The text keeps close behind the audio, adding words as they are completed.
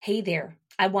Hey there.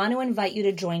 I want to invite you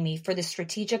to join me for the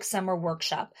Strategic Summer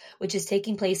Workshop, which is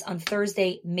taking place on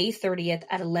Thursday, May 30th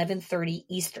at 11:30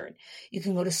 Eastern. You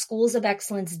can go to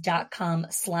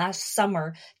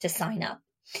schoolsofexcellence.com/summer to sign up.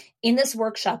 In this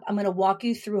workshop, I'm going to walk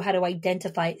you through how to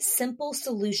identify simple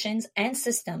solutions and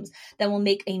systems that will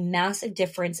make a massive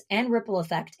difference and ripple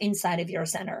effect inside of your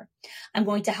center. I'm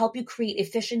going to help you create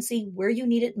efficiency where you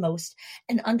need it most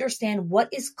and understand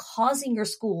what is causing your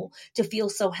school to feel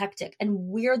so hectic and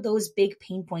where those big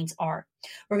pain points are.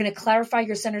 We're going to clarify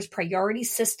your center's priority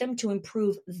system to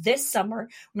improve this summer.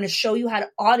 I'm going to show you how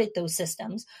to audit those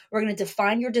systems. We're going to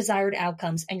define your desired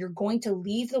outcomes, and you're going to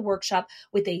leave the workshop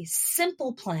with a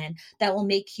simple plan that will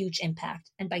make huge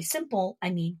impact. And by simple, I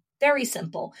mean very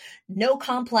simple. No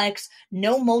complex,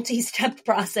 no multi-step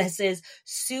processes,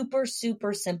 super,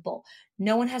 super simple.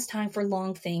 No one has time for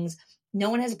long things. No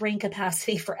one has brain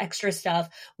capacity for extra stuff.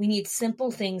 We need simple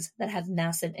things that have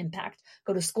massive impact.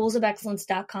 Go to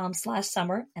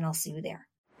schoolsofexcellence.com/summer, and I'll see you there.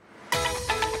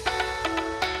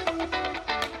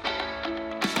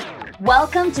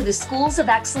 Welcome to the Schools of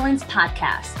Excellence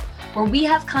podcast, where we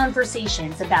have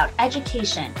conversations about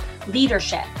education,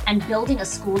 leadership, and building a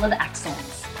school of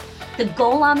excellence. The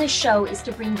goal on this show is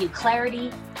to bring you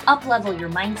clarity, up-level your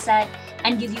mindset,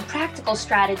 and give you practical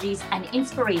strategies and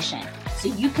inspiration so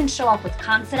you can show up with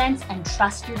confidence and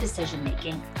trust your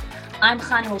decision-making. I'm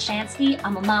Chana Wilshansky.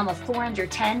 I'm a mom of 4 under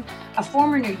 10, a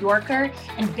former New Yorker,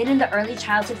 and been in the early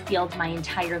childhood field my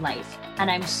entire life.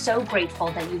 And I'm so grateful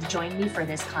that you've joined me for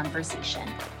this conversation.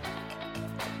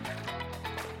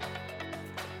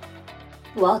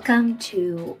 Welcome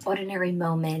to Ordinary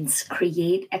Moments,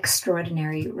 Create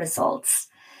Extraordinary Results.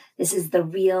 This is the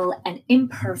real and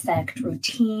imperfect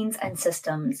routines and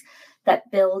systems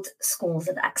that build schools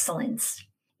of excellence.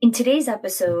 In today's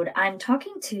episode, I'm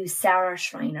talking to Sarah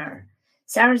Schreiner.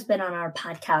 Sarah's been on our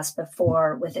podcast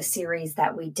before with a series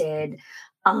that we did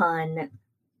on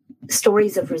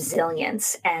stories of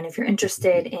resilience. And if you're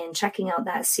interested in checking out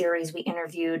that series, we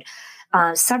interviewed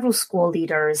several school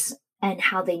leaders and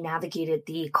how they navigated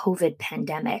the COVID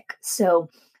pandemic. So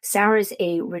Sarah is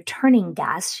a returning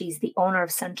guest. She's the owner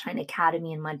of Sunshine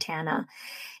Academy in Montana.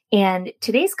 And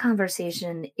today's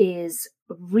conversation is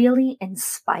really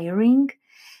inspiring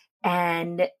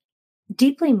and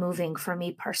deeply moving for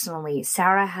me personally.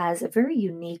 Sarah has a very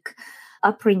unique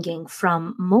upbringing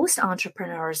from most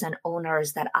entrepreneurs and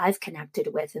owners that I've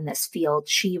connected with in this field.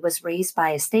 She was raised by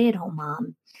a stay-at-home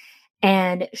mom,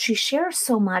 and she shares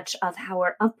so much of how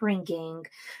her upbringing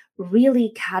really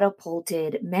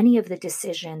catapulted many of the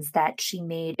decisions that she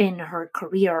made in her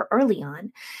career early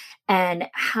on, and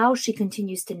how she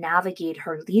continues to navigate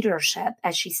her leadership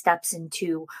as she steps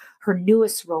into her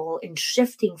newest role in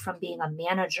shifting from being a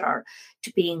manager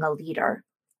to being a leader.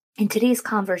 In today's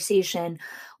conversation,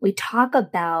 we talk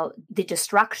about the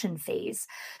destruction phase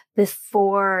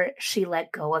before she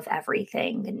let go of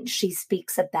everything. And she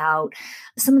speaks about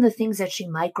some of the things that she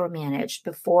micromanaged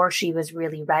before she was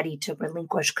really ready to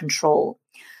relinquish control.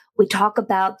 We talk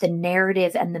about the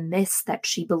narrative and the myths that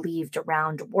she believed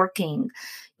around working,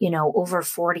 over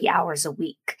 40 hours a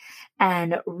week,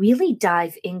 and really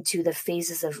dive into the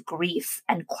phases of grief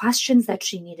and questions that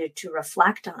she needed to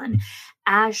reflect on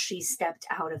as she stepped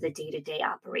out of the day-to-day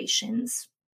operations.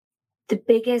 The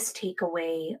biggest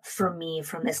takeaway for me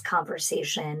from this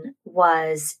conversation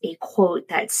was a quote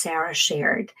that Sarah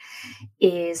shared,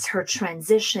 is her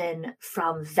transition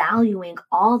from valuing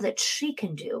all that she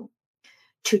can do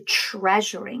to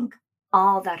treasuring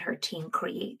all that her team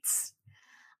creates.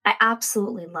 I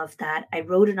absolutely love that. I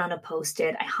wrote it on a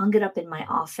Post-it. I hung it up in my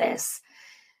office.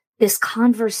 This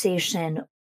conversation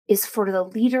is for the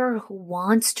leader who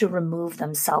wants to remove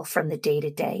themselves from the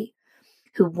day-to-day,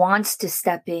 who wants to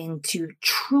step into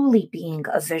truly being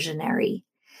a visionary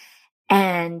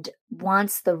and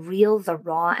wants the real, the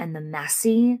raw, and the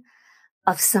messy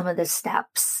of some of the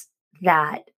steps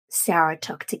that Sarah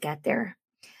took to get there.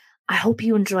 I hope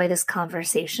you enjoy this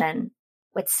conversation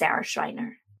with Sarah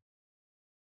Schreiner.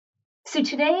 So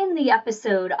today in the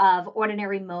episode of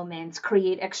Ordinary Moments,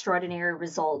 Create Extraordinary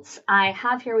Results, I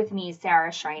have here with me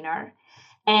Sarah Schreiner.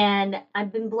 And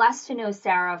I've been blessed to know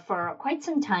Sarah for quite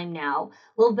some time now,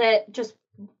 a little bit just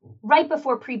right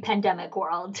before pre-pandemic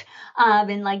world,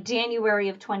 in like January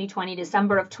of 2020,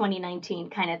 December of 2019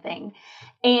 kind of thing.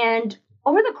 And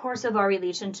over the course of our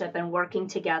relationship and working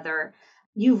together,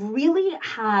 you've really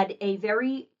had a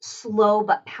very slow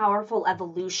but powerful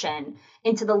evolution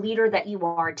into the leader that you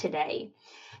are today.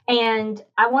 And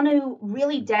I want to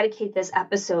really dedicate this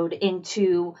episode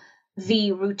into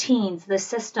the routines, the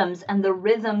systems, and the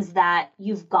rhythms that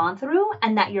you've gone through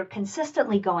and that you're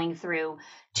consistently going through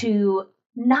to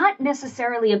not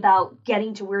necessarily about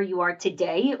getting to where you are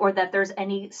today or that there's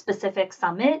any specific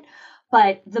summit,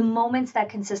 but the moments that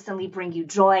consistently bring you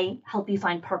joy, help you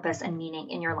find purpose and meaning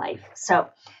in your life. So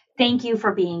thank you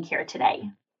for being here today.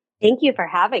 Thank you for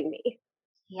having me.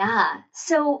 Yeah.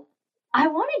 So I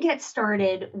want to get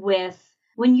started with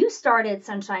when you started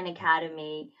Sunshine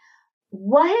Academy,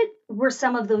 what were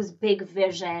some of those big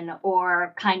vision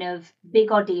or kind of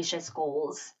big audacious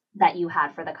goals that you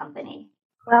had for the company?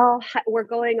 Well, we're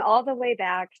going all the way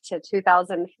back to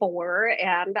 2004,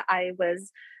 and I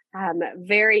was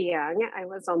very young. I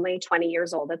was only 20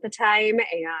 years old at the time,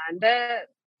 and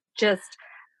just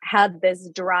had this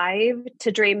drive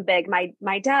to dream big.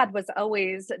 My dad was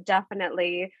always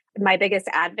definitely my biggest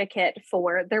advocate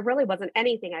for there really wasn't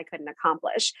anything I couldn't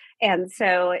accomplish. And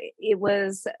so it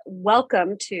was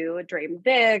welcome to dream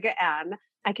big. And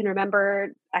I can remember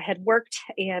I had worked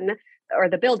in or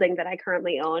the building that I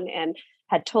currently own and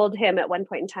had told him at one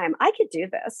point in time, I could do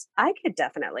this. I could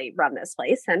definitely run this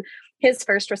place. And his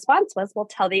first response was, well,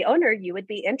 tell the owner you would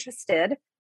be interested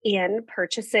in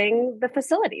purchasing the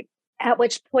facility. At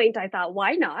which point I thought,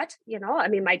 why not? You know, I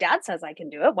mean, my dad says I can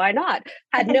do it. Why not?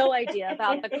 Had no idea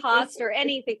about the cost or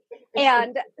anything.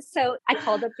 And so I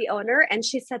called up the owner and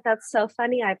she said, that's so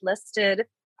funny. I've listed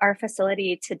our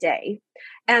facility today.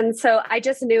 And so I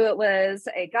just knew it was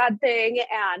a God thing.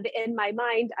 And in my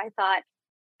mind, I thought,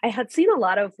 I had seen a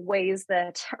lot of ways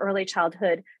that early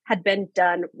childhood had been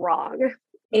done wrong.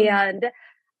 And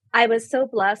I was so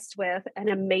blessed with an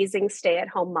amazing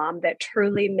stay-at-home mom that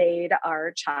truly made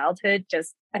our childhood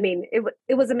just, I mean,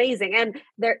 it was amazing. And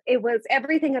it was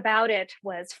everything about it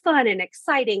was fun and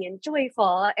exciting and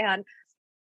joyful. And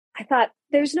I thought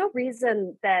there's no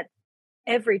reason that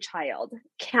every child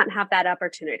can't have that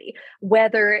opportunity,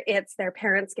 whether it's their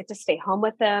parents get to stay home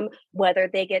with them, whether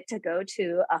they get to go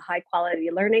to a high quality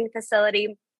learning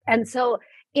facility. And so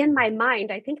in my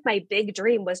mind, I think my big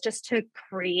dream was just to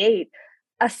create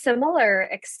a similar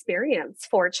experience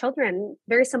for children,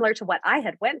 very similar to what I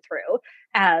had went through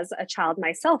as a child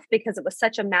myself, because it was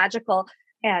such a magical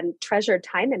and treasured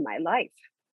time in my life.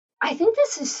 I think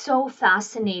this is so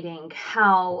fascinating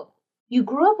how you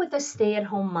grew up with a stay at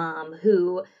home mom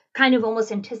who kind of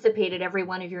almost anticipated every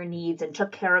one of your needs and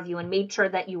took care of you and made sure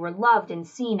that you were loved and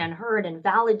seen and heard and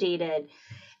validated.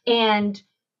 And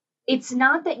it's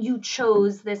not that you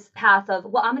chose this path of,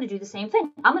 well, I'm going to do the same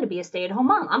thing. I'm going to be a stay at home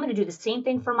mom. I'm going to do the same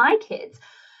thing for my kids.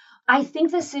 I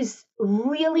think this is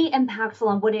really impactful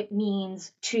on what it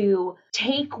means to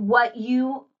take what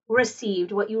you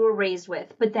received, what you were raised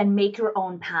with, but then make your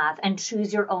own path and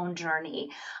choose your own journey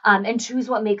and choose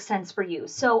what makes sense for you.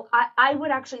 So I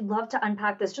would actually love to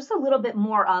unpack this just a little bit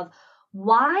more of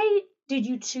why did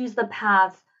you choose the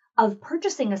path of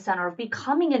purchasing a center, of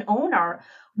becoming an owner,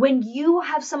 when you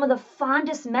have some of the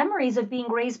fondest memories of being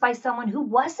raised by someone who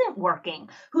wasn't working,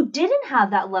 who didn't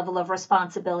have that level of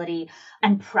responsibility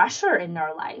and pressure in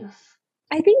their life?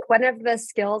 I think one of the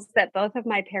skills that both of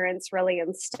my parents really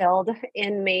instilled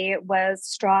in me was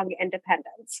strong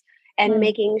independence and Mm.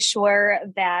 making sure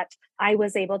that I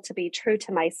was able to be true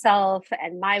to myself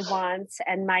and my wants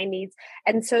and my needs.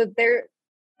 And so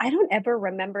I don't ever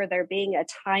remember there being a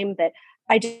time that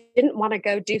I didn't want to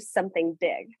go do something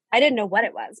big. I didn't know what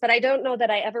it was, but I don't know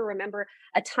that I ever remember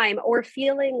a time or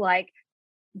feeling like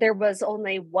there was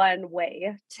only one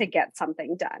way to get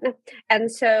something done.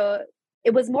 And so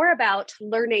it was more about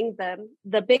learning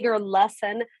the bigger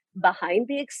lesson behind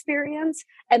the experience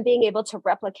and being able to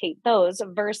replicate those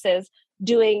versus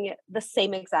doing the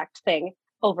same exact thing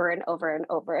over and over and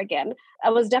over again. I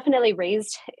was definitely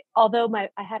raised, although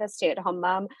I had a stay-at-home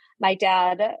mom, my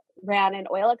dad ran an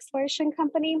oil exploration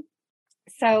company.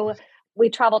 So we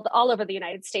traveled all over the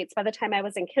United States. By the time I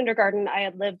was in kindergarten, I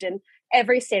had lived in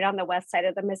every state on the west side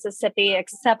of the Mississippi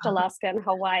except Alaska and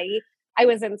Hawaii. I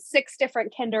was in 6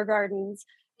 different kindergartens.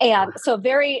 And so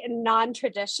very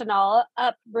non-traditional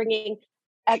upbringing,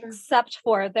 Sure. except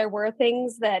for there were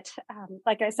things that,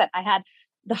 like I said, I had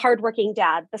the hardworking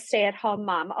dad, the stay-at-home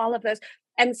mom, all of those.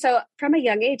 And so from a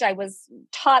young age, I was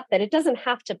taught that it doesn't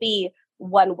have to be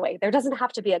one way. There doesn't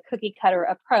have to be a cookie cutter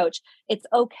approach. It's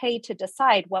okay to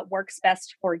decide what works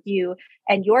best for you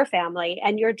and your family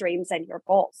and your dreams and your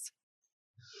goals.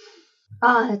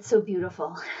 Ah, that's so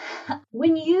beautiful.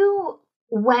 When you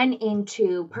went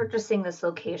into purchasing this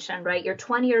location, right? You're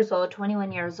 20 years old,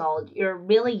 21 years old. You're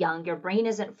really young. Your brain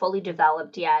isn't fully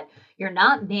developed yet. You're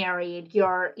not married.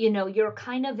 You're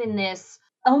kind of in this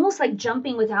almost like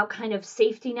jumping without kind of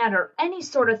safety net or any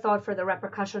sort of thought for the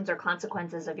repercussions or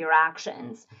consequences of your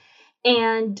actions.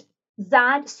 And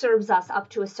that serves us up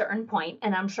to a certain point,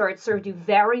 and I'm sure it served you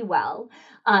very well,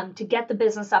 to get the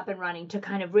business up and running, to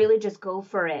kind of really just go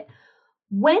for it.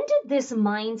 When did this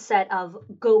mindset of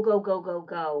go, go, go, go,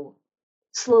 go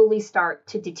slowly start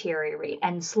to deteriorate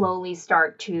and slowly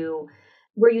start to,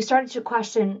 where you started to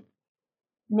question,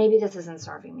 maybe this isn't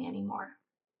serving me anymore?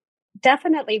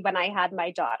 Definitely when I had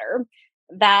my daughter,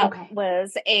 that Okay.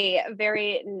 was a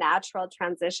very natural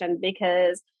transition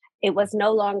because it was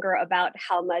no longer about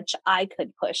how much I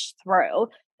could push through.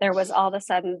 There was all of a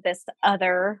sudden this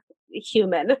other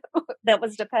human that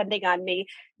was depending on me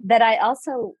that I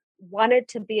also wanted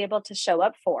to be able to show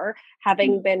up for.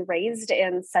 Having been raised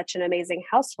in such an amazing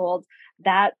household,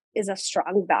 that is a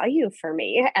strong value for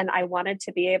me. And I wanted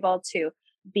to be able to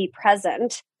be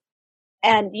present,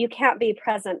 and you can't be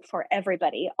present for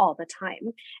everybody all the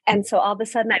time. And so all of a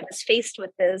sudden I was faced with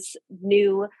this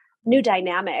new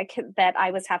dynamic that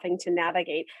I was having to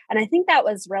navigate. And I think that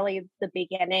was really the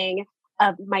beginning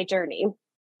of my journey.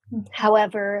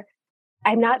 However,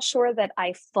 I'm not sure that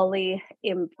I fully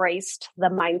embraced the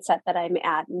mindset that I'm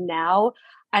at now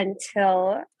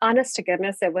until, honest to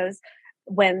goodness, it was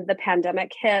when the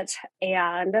pandemic hit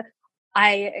and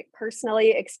I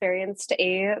personally experienced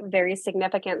a very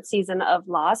significant season of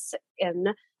loss in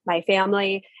my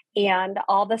family. And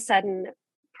all of a sudden,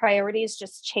 priorities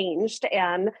just changed.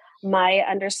 And my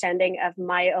understanding of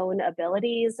my own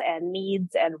abilities and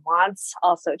needs and wants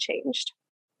also changed.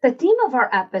 The theme of our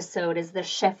episode is the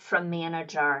shift from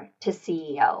manager to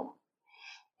CEO.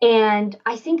 And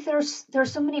I think there's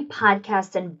so many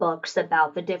podcasts and books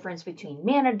about the difference between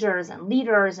managers and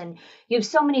leaders. And you have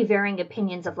so many varying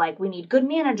opinions of, like, we need good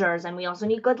managers and we also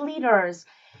need good leaders.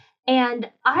 And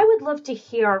I would love to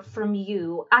hear from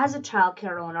you as a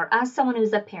childcare owner, as someone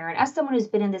who's a parent, as someone who's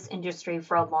been in this industry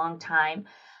for a long time.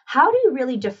 How do you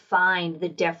really define the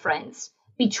difference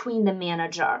between the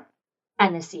manager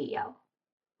and the CEO?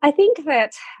 I think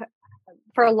that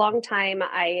for a long time,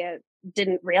 I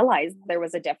didn't realize there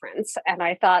was a difference. And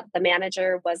I thought the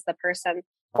manager was the person,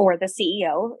 or the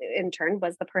CEO in turn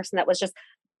was the person that was just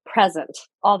present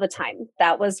all the time.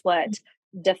 That was what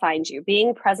defined you,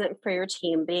 being present for your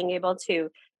team, being able to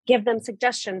give them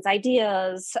suggestions,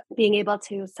 ideas, being able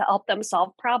to help them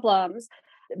solve problems,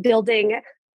 building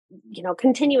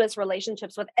continuous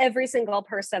relationships with every single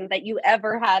person that you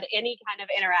ever had any kind of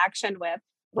interaction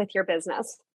with your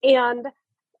business. And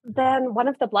then one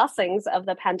of the blessings of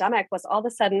the pandemic was all of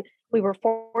a sudden we were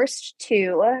forced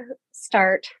to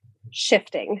start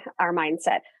shifting our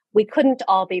mindset. We couldn't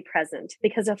all be present,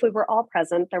 because if we were all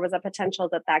present, there was a potential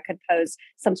that could pose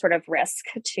some sort of risk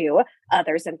to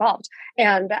others involved.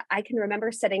 And I can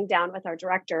remember sitting down with our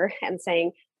director and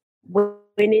saying,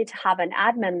 we need to have an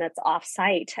admin that's off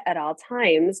site at all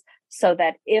times so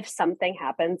that if something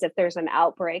happens, if there's an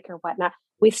outbreak or whatnot,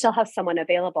 we still have someone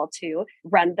available to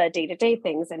run the day-to-day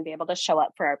things and be able to show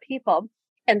up for our people.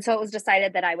 And so it was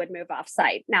decided that I would move off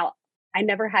site. Now, I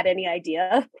never had any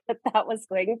idea that was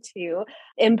going to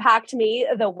impact me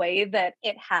the way that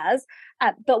it has.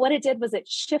 But what it did was it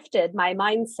shifted my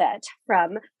mindset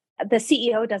from the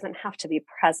CEO doesn't have to be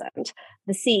present.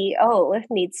 The CEO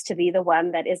needs to be the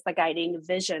one that is the guiding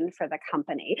vision for the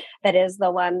company, that is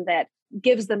the one that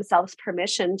gives themselves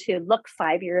permission to look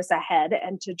 5 years ahead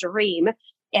and to dream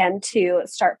and to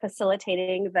start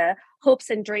facilitating the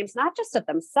hopes and dreams, not just of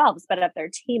themselves, but of their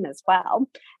team as well.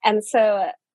 And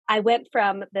so I went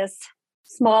from this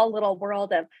small little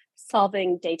world of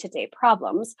solving day-to-day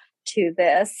problems to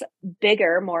this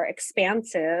bigger, more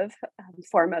expansive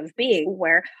form of being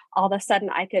where all of a sudden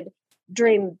I could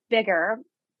dream bigger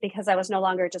because I was no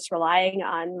longer just relying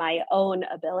on my own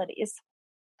abilities.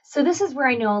 So this is where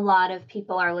I know a lot of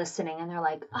people are listening and they're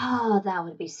like, oh, that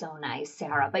would be so nice,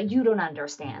 Sarah, but you don't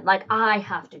understand. Like, I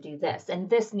have to do this and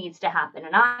this needs to happen.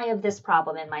 And I have this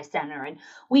problem in my center and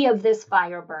we have this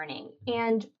fire burning.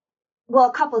 And well,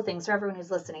 a couple of things for everyone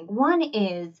who's listening. One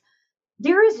is,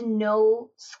 there is no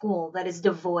school that is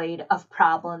devoid of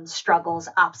problems, struggles,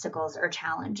 obstacles, or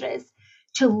challenges.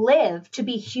 To live, to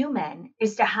be human,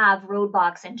 is to have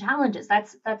roadblocks and challenges.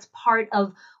 That's part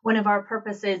of one of our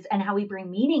purposes and how we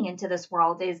bring meaning into this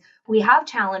world is we have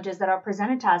challenges that are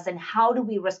presented to us, and how do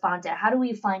we respond to it? How do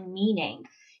we find meaning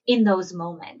in those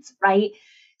moments, right?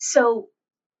 So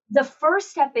the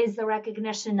first step is the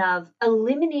recognition of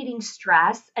eliminating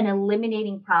stress and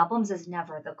eliminating problems is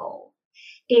never the goal.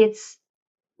 It's,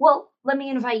 well, let me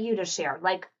invite you to share.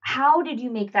 Like, how did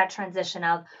you make that transition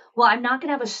of, well, I'm not going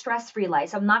to have a stress-free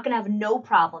life. I'm not going to have no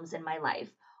problems in my life.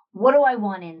 What do I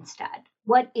want instead?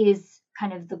 What is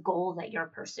kind of the goal that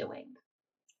you're pursuing?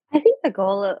 I think the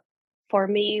goal for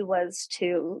me was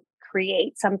to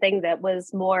create something that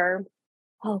was more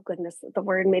oh goodness, the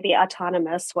word maybe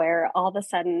autonomous, where all of a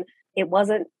sudden it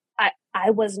wasn't, I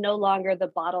was no longer the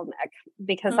bottleneck,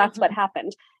 because that's what Mhm.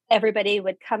 happened. Everybody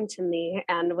would come to me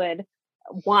and would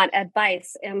want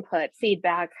advice, input,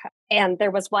 feedback, and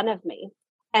there was one of me.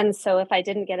 And so if I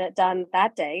didn't get it done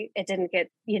that day, it didn't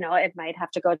get, it might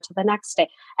have to go to the next day.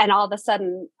 And all of a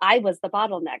sudden I was the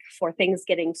bottleneck for things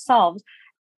getting solved.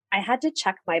 I had to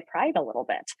check my pride a little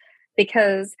bit,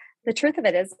 because the truth of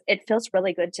it is, it feels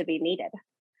really good to be needed.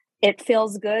 It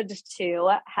feels good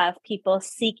to have people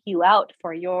seek you out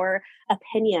for your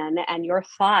opinion and your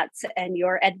thoughts and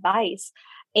your advice.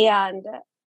 And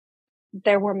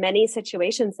there were many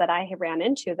situations that I ran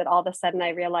into that all of a sudden I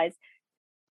realized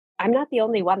I'm not the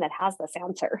only one that has this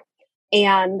answer.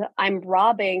 And I'm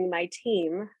robbing my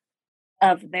team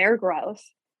of their growth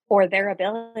or their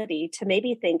ability to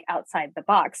maybe think outside the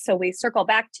box. So we circle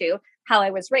back to how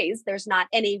I was raised. There's not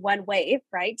any one way,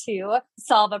 right, to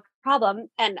solve a problem.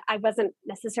 And I wasn't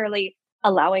necessarily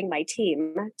allowing my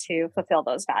team to fulfill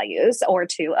those values or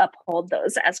to uphold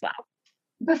those as well.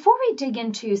 Before we dig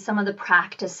into some of the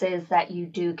practices that you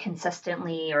do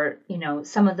consistently, or,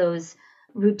 some of those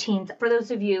routines, for those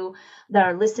of you that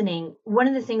are listening, one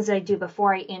of the things that I do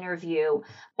before I interview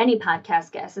any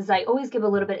podcast guest is I always give a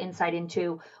little bit insight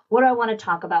into what do I want to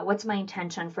talk about? What's my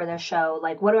intention for the show?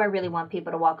 Like, what do I really want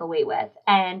people to walk away with?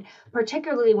 And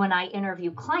particularly when I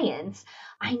interview clients,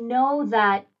 I know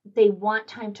that they want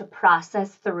time to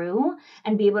process through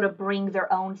and be able to bring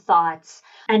their own thoughts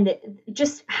and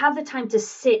just have the time to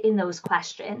sit in those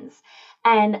questions.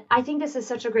 And I think this is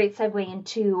such a great segue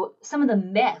into some of the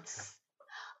myths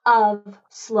of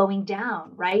slowing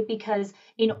down, right? Because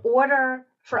in order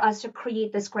for us to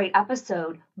create this great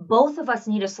episode, both of us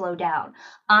need to slow down.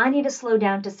 I need to slow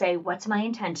down to say, what's my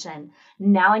intention?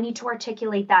 Now I need to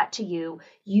articulate that to you.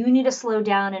 You need to slow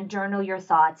down and journal your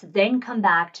thoughts, then come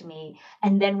back to me,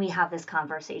 and then we have this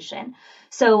conversation.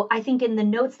 So I think in the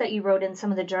notes that you wrote in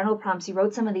some of the journal prompts, you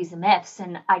wrote some of these myths,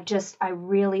 and I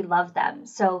really love them.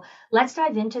 So let's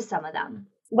dive into some of them.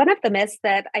 One of the myths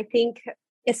that I think,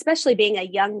 especially being a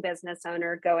young business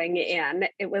owner going in,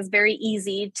 it was very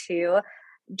easy to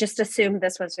just assume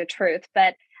this was the truth,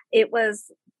 but it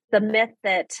was the myth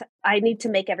that I need to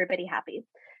make everybody happy.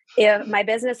 If my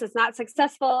business is not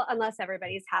successful unless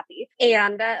everybody's happy.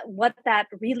 And what that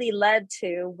really led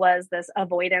to was this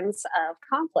avoidance of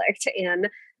conflict in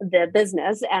the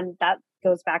business. And that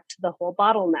goes back to the whole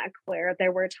bottleneck, where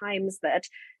there were times that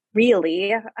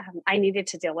really I needed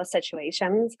to deal with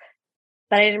situations,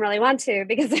 but I didn't really want to,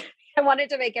 because I wanted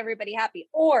to make everybody happy.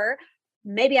 Or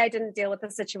maybe I didn't deal with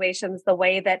the situations the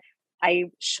way that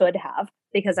I should have,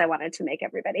 because I wanted to make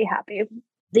everybody happy.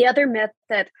 The other myth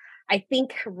that I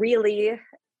think really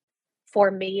for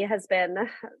me has been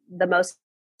the most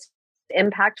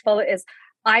impactful is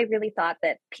I really thought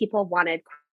that people wanted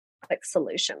quick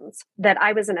solutions, that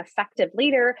I was an effective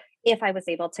leader if I was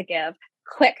able to give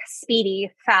quick,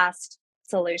 speedy, fast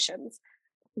solutions.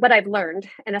 What I've learned,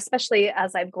 and especially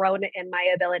as I've grown in my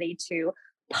ability to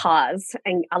pause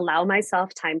and allow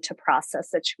myself time to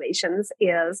process situations,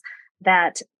 is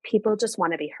that people just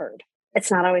want to be heard.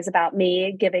 It's not always about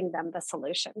me giving them the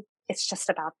solution. It's just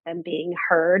about them being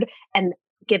heard and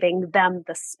giving them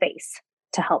the space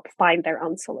to help find their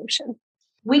own solution.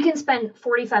 We can spend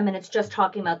 45 minutes just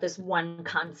talking about this one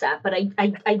concept, but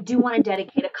I do want to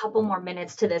dedicate a couple more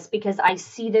minutes to this, because I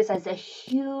see this as a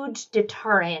huge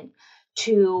deterrent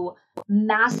to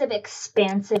massive,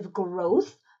 expansive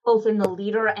growth, both in the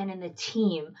leader and in the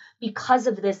team, because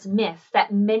of this myth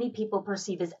that many people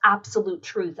perceive as absolute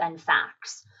truth and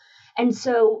facts. And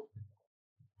so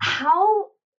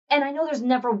and I know there's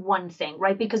never one thing,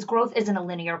 right? Because growth isn't a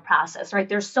linear process, right?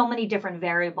 There's so many different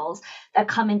variables that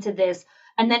come into this.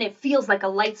 And then it feels like a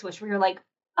light switch where you're like,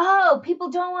 oh, people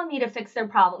don't want me to fix their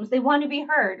problems. They want to be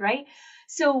heard, right?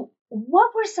 So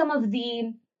what were some of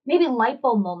the maybe light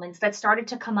bulb moments that started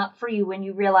to come up for you when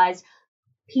you realized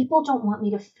people don't want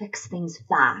me to fix things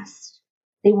fast?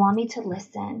 They want me to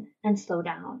listen and slow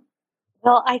down.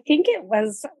 Well, I think it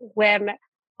was when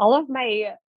all of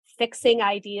my fixing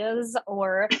ideas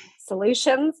or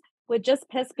solutions would just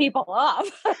piss people off.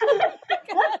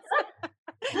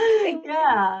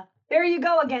 Yeah. There you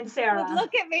go again, Sarah. Would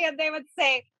look at me and they would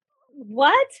say,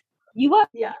 what? You want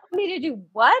me to do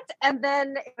what? And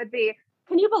then it would be,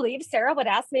 can you believe Sarah would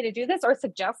ask me to do this or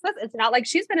suggest this? It's not like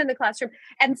she's been in the classroom.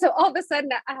 And so all of a sudden,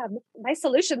 my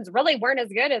solutions really weren't as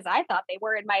good as I thought they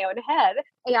were in my own head.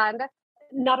 And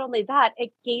not only that,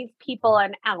 it gave people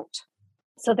an out.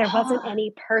 So there wasn't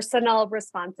any personal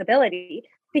responsibility,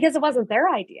 because it wasn't their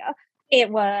idea. It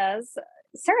was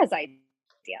Sarah's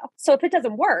idea. So if it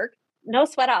doesn't work, no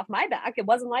sweat off my back. It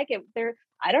wasn't like it there.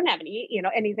 I don't have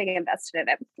anything invested in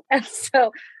it. And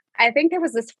so I think there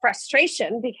was this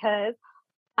frustration because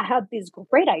I had these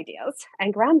great ideas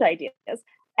and grand ideas,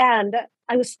 and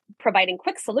I was providing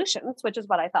quick solutions, which is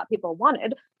what I thought people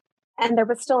wanted. And there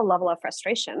was still a level of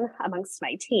frustration amongst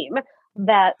my team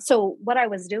so what I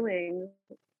was doing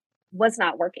was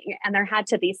not working. And there had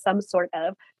to be some sort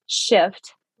of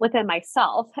shift within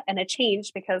myself and a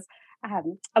change because I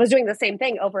was doing the same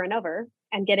thing over and over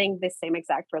and getting the same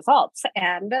exact results.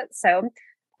 And so,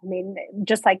 I mean,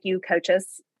 just like you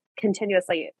coaches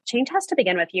continuously, change has to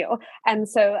begin with you. And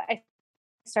so I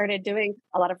started doing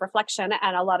a lot of reflection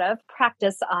and a lot of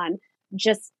practice on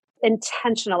just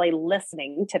intentionally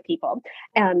listening to people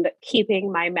and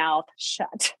keeping my mouth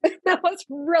shut. That was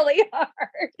really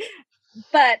hard.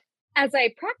 But as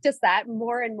I practiced that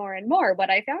more and more and more, what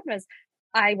I found was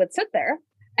I would sit there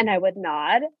and I would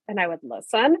nod and I would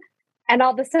listen. And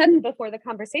all of a sudden, before the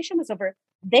conversation was over,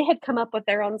 they had come up with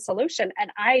their own solution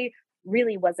and I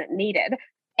really wasn't needed.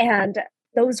 And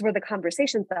those were the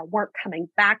conversations that weren't coming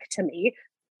back to me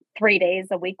 3 days,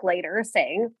 a week later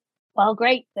saying, well,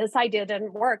 great, this idea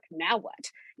didn't work. Now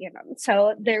what?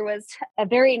 So there was a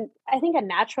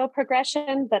natural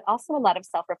progression, but also a lot of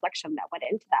self-reflection that went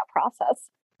into that process.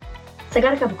 So I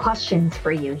got a couple questions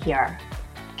for you here.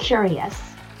 Curious,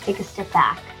 take a step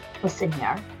back, listen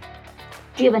here.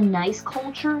 Do you have a nice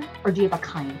culture or do you have a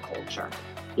kind culture?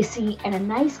 You see, in a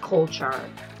nice culture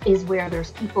is where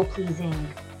there's people pleasing,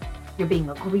 you're being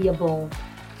agreeable.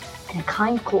 In a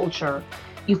kind culture,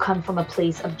 you come from a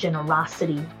place of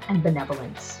generosity and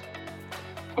benevolence.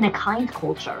 In a kind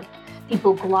culture,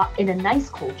 in a nice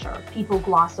culture, people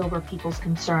gloss over people's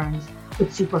concerns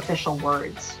with superficial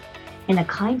words. In a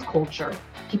kind culture,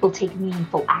 people take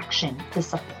meaningful action to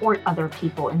support other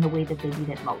people in the way that they need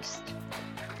it most.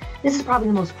 This is probably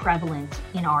the most prevalent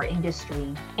in our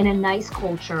industry. In a nice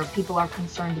culture, people are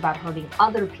concerned about hurting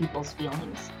other people's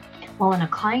feelings, while in a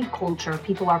kind culture,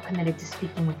 people are committed to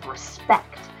speaking with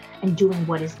respect and doing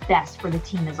what is best for the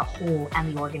team as a whole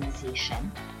and the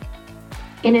organization.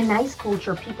 In a nice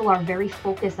culture, people are very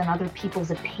focused on other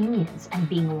people's opinions and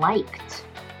being liked.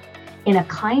 In a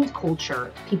kind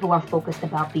culture, people are focused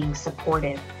about being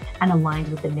supportive and aligned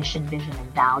with the mission, vision,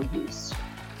 and values.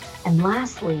 And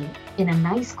lastly, in a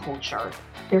nice culture,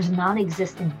 there's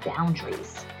non-existent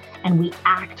boundaries, and we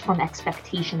act from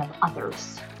expectation of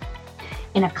others.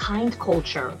 In a kind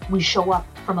culture, we show up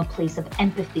from a place of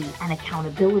empathy and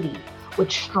accountability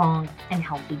with strong and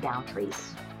healthy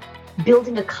boundaries.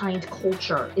 Building a kind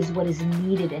culture is what is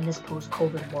needed in this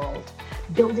post-COVID world.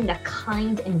 Building a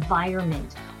kind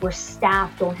environment where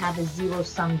staff don't have a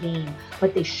zero-sum game,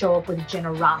 but they show up with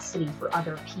generosity for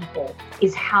other people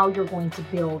is how you're going to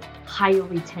build higher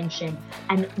retention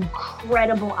and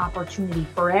incredible opportunity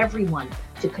for everyone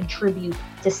to contribute,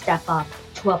 to step up,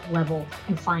 to up-level,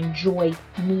 and find joy,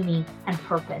 meaning, and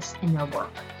purpose in their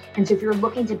work. And so if you're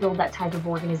looking to build that type of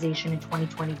organization in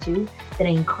 2022, then I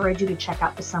encourage you to check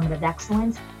out the Summit of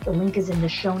Excellence. The link is in the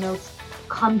show notes.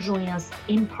 Come join us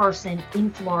in person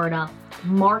in Florida,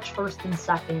 March 1st and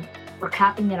 2nd. We're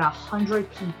capping at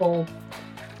 100 people.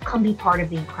 Come be part of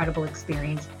the incredible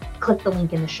experience. Click the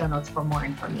link in the show notes for more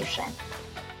information.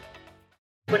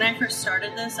 When I first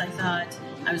started this, I thought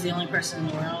I was the only person in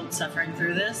the world suffering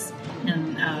through this.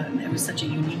 And it was such a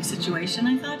unique situation,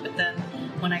 I thought. But then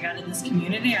when I got in this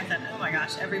community, I thought, oh my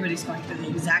gosh, everybody's going through the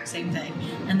exact same thing.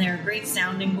 And they're a great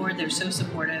sounding board. They're so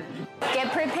supportive.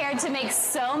 Get prepared to make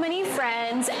so many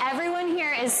friends. Everyone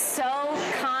here is so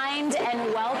kind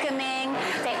and welcoming.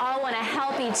 They all want to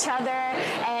help each other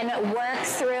and work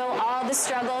through all the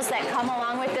struggles that come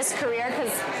along with this career,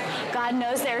 because God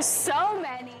knows there's so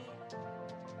many.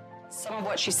 Some of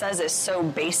what she says is so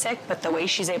basic, but the way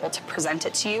she's able to present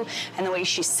it to you and the way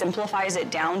she simplifies it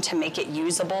down to make it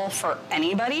usable for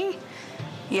anybody,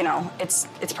 it's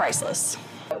priceless.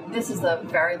 This is a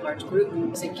very large group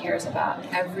who cares about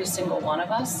every single one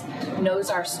of us, knows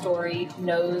our story,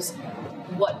 knows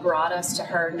what brought us to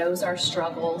her, knows our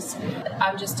struggles.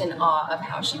 I'm just in awe of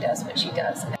how she does what she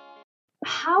does.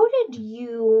 How did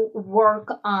you work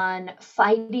on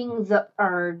fighting the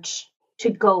urge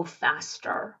to go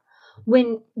faster?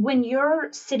 When you're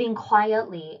sitting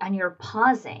quietly and you're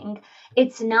pausing,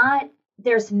 it's not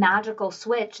there's magical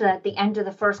switch that at the end of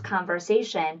the first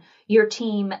conversation, your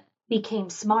team became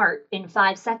smart in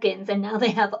 5 seconds and now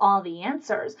they have all the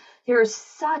answers. There's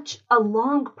such a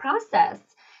long process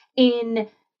in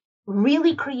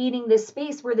really creating this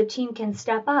space where the team can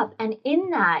step up. And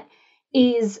in that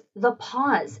is the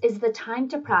pause, is the time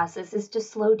to process, is to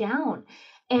slow down.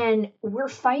 And we're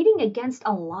fighting against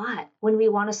a lot when we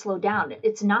want to slow down.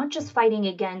 It's not just fighting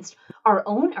against our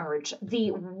own urge.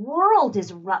 The world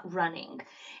is running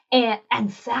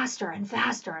and faster and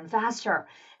faster and faster.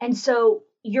 And so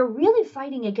you're really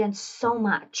fighting against so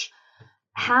much.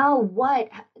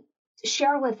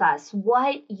 Share with us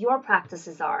what your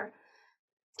practices are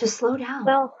to slow down.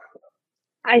 Well,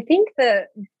 I think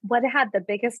what had the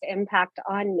biggest impact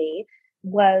on me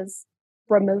was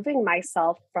removing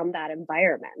myself from that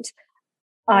environment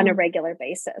on a regular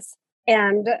basis.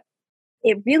 And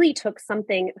it really took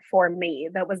something for me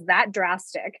that was that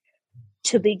drastic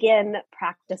to begin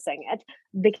practicing it,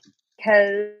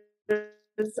 because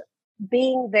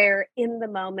being there in the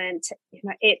moment,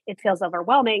 it feels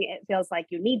overwhelming. It feels like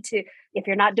you need to, if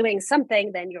you're not doing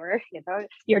something, then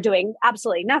you're doing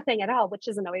absolutely nothing at all, which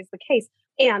isn't always the case.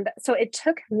 And so it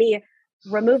took me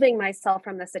removing myself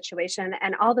from the situation.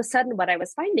 And all of a sudden what I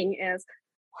was finding is,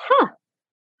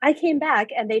 I came back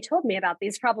and they told me about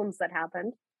these problems that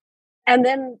happened. And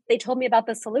then they told me about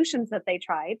the solutions that they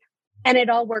tried, and it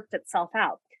all worked itself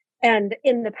out. And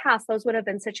in the past, those would have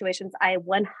been situations I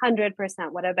 100%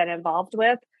 would have been involved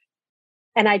with,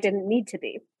 and I didn't need to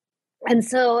be. And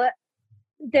so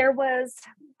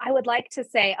I would like to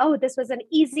say, oh, this was an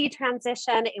easy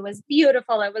transition. It was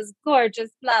beautiful. It was gorgeous,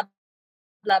 blah,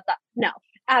 blah, blah. No,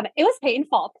 it was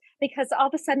painful, because all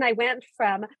of a sudden I went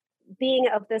from being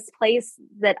of this place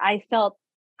that I felt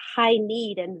high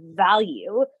need and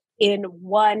value in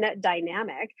one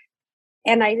dynamic.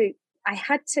 And I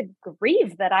had to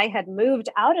grieve that I had moved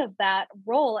out of that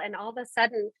role. And all of a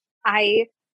sudden I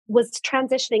was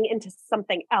transitioning into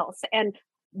something else. And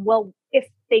well, if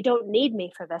they don't need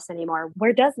me for this anymore,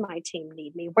 where does my team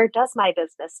need me? Where does my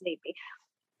business need me?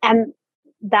 And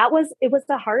it was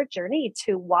a hard journey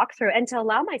to walk through and to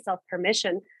allow myself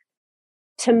permission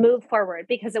to move forward,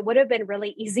 because it would have been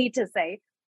really easy to say,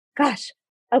 gosh,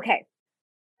 okay,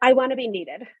 I want to be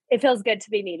needed. It feels good to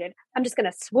be needed. I'm just going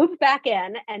to swoop back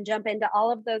in and jump into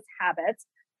all of those habits.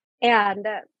 And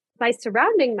by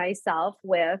surrounding myself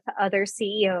with other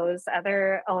CEOs,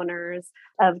 other owners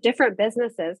of different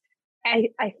businesses,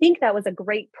 I think that was a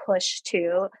great push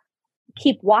to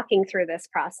keep walking through this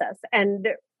process and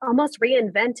almost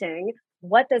reinventing,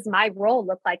 what does my role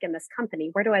look like in this company?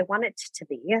 Where do I want it to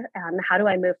be? And how do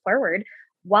I move forward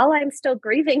while I'm still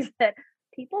grieving that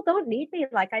people don't need me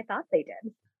like I thought they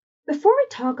did? Before we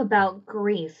talk about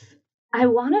grief, I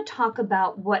want to talk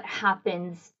about what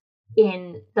happens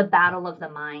in the battle of the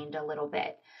mind a little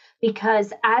bit.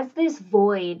 Because as this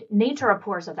void, nature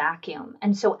abhors a vacuum.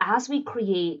 And so as we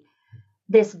create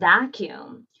this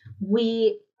vacuum,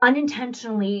 we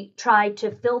unintentionally try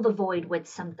to fill the void with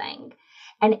something.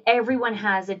 And everyone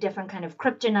has a different kind of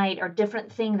kryptonite or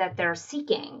different thing that they're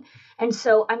seeking. And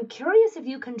so I'm curious if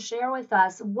you can share with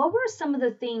us, what were some of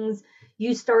the things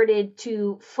you started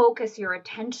to focus your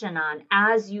attention on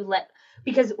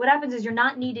because what happens is you're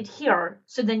not needed here.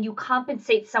 So then you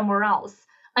compensate somewhere else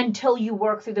until you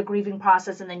work through the grieving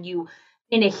process, and then you,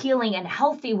 in a healing and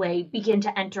healthy way, begin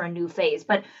to enter a new phase.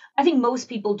 But I think most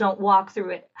people don't walk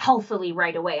through it healthily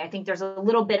right away. I think there's a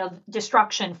little bit of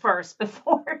destruction first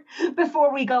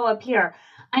before we go up here.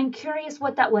 I'm curious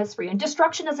what that was for you. And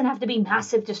destruction doesn't have to be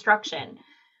massive destruction.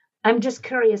 I'm just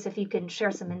curious if you can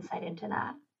share some insight into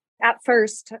that. At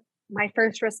first, my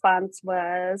first response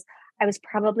was, I was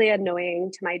probably annoying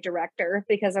to my director,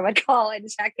 because I would call and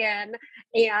check in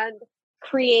and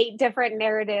create different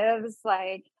narratives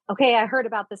like, okay, I heard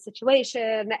about the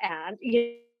situation, and,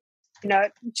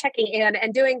 checking in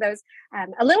and doing those,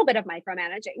 a little bit of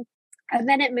micromanaging. And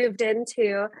then it moved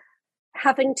into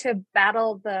having to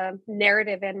battle the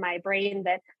narrative in my brain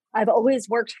that I've always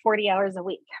worked 40 hours a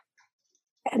week.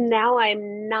 And now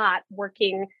I'm not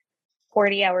working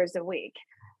 40 hours a week.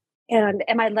 And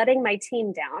am I letting my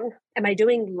team down? Am I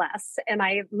doing less? Am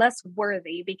I less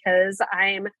worthy because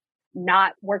I'm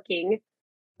not working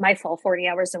my full 40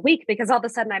 hours a week, because all of a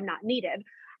sudden I'm not needed?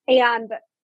 And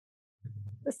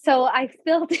so I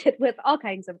filled it with all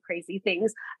kinds of crazy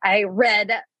things. I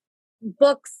read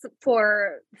books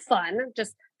for fun,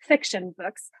 just fiction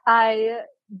books. I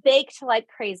baked like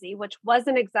crazy, which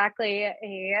wasn't exactly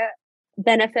a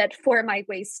benefit for my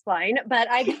waistline, but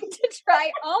I got to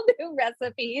try all new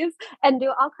recipes and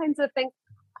do all kinds of things.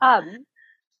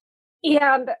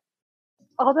 And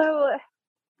although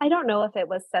I don't know if it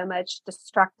was so much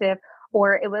destructive,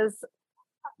 or it was,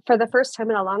 for the first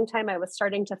time in a long time, I was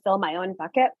starting to fill my own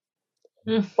bucket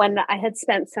when I had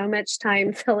spent so much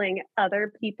time filling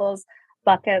other people's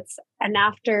buckets. And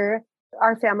after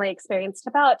our family experienced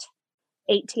about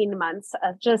 18 months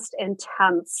of just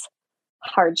intense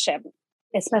hardship,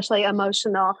 especially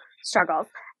emotional struggles.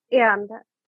 And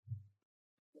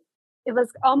it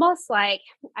was almost like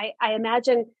I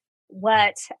imagine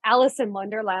what Alice in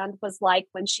Wonderland was like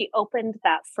when she opened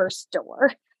that first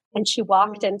door and she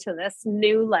walked into this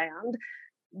new land.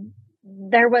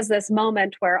 There was this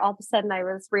moment where all of a sudden I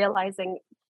was realizing,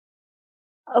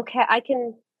 okay,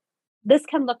 this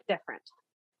can look different.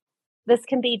 This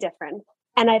can be different.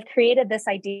 And I've created this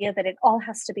idea that it all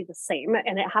has to be the same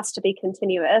and it has to be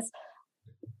continuous,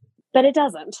 but it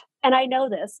doesn't. And I know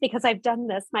this because I've done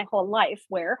this my whole life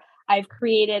where I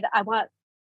want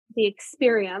the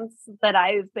experience that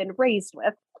I've been raised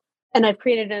with, and I've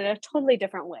created it in a totally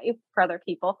different way for other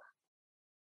people.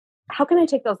 How can I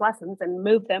take those lessons and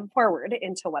move them forward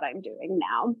into what I'm doing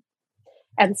now?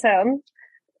 And so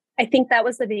I think that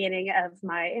was the beginning of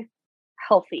my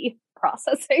healthy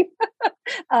processing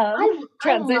transitioning.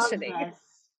 I love this.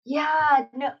 Yeah,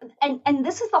 no, and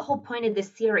this is the whole point of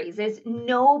this series is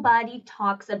nobody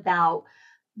talks about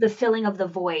the filling of the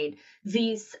void.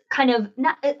 These kind of,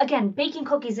 not, again, baking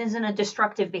cookies isn't a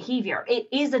destructive behavior. It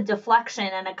is a deflection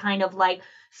and a kind of like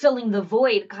filling the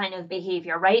void kind of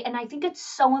behavior, right? And I think it's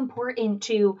so important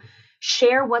to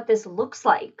share what this looks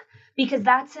like, because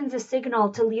that sends a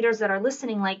signal to leaders that are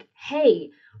listening like,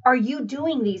 hey, are you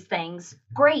doing these things?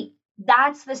 Great.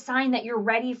 That's the sign that you're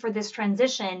ready for this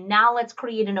transition. Now let's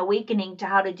create an awakening to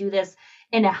how to do this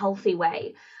in a healthy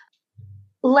way.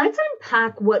 Let's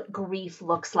unpack what grief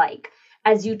looks like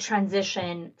as you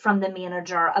transition from the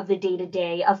manager of the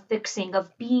day-to-day, of fixing,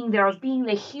 of being there, of being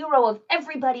the hero of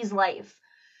everybody's life,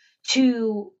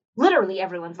 to literally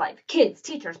everyone's life, kids,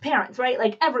 teachers, parents, right?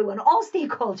 Like everyone, all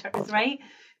stakeholders, right?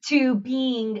 To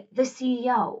being the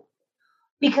CEO.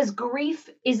 Because grief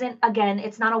isn't, again,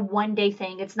 it's not a one-day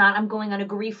thing. It's not, I'm going on a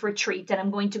grief retreat and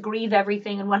I'm going to grieve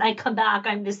everything, and when I come back,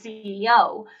 I'm the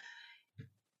CEO.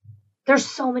 There's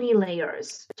so many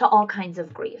layers to all kinds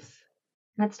of grief.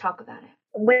 Let's talk about it.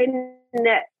 When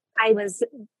I was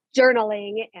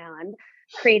journaling and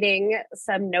creating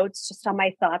some notes just on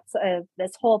my thoughts of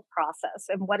this whole process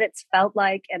and what it's felt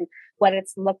like and what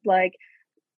it's looked like,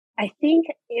 I think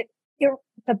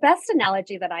the best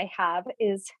analogy that I have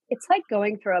is it's like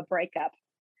going through a breakup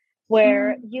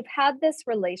where you've had this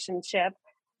relationship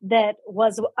that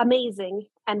was amazing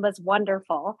and was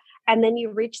wonderful. And then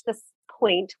you reach this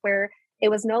point where it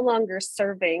was no longer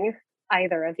serving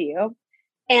either of you.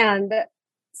 And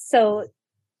so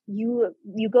you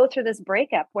go through this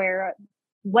breakup where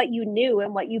what you knew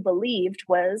and what you believed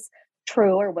was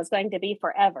true or was going to be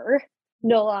forever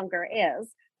no longer is.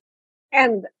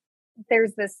 And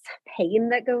there's this pain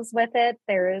that goes with it.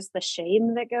 There is the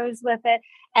shame that goes with it.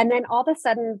 And then all of a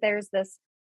sudden there's this,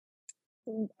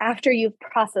 after you've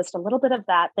processed a little bit of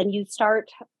that, then you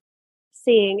start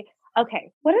seeing,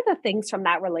 okay, what are the things from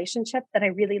that relationship that I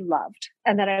really loved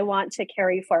and that I want to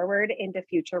carry forward into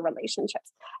future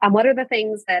relationships? And what are the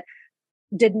things that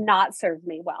did not serve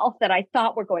me well that I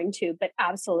thought were going to, but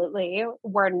absolutely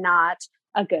were not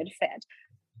a good fit?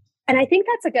 And I think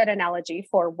that's a good analogy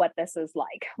for what this is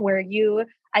like, where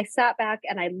I sat back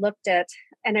and I looked at,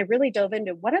 and I really dove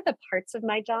into what are the parts of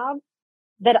my job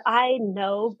that I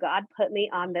know God put me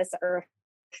on this earth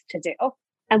to do?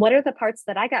 And what are the parts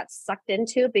that I got sucked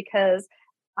into because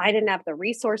I didn't have the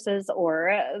resources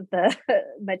or the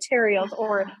materials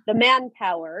or the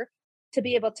manpower to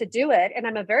be able to do it? And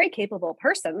I'm a very capable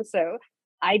person, so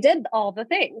I did all the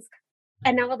things.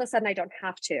 And now all of a sudden I don't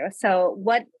have to. So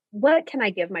what can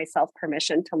I give myself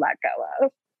permission to let go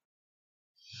of?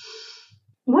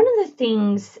 One of the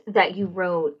things that you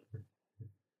wrote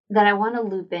that I want to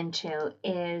loop into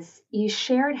is you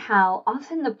shared how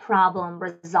often the problem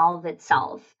resolves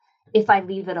itself if I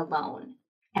leave it alone.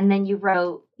 And then you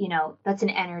wrote, that's an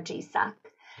energy suck.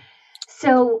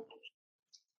 So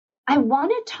I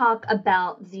want to talk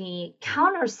about the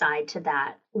counter side to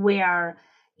that, where,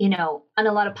 on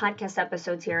a lot of podcast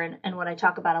episodes here, and what I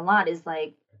talk about a lot is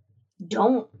like,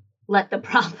 don't let the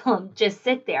problem just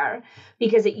sit there,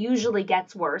 because it usually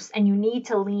gets worse and you need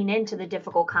to lean into the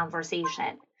difficult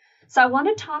conversation. So I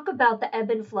want to talk about the ebb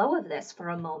and flow of this for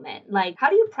a moment. Like, how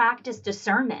do you practice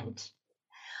discernment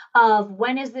of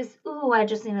when is this, I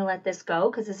just need to let this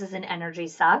go because this is an energy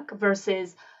suck,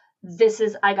 versus this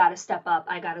is, I got to step up,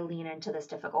 I got to lean into this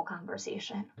difficult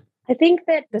conversation? I think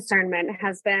that discernment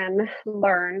has been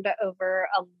learned over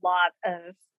a lot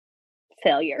of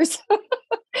failures.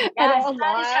 Yes, and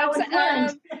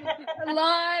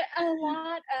a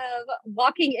lot of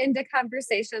walking into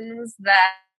conversations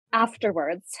that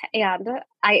afterwards. And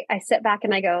I sit back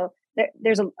and I go,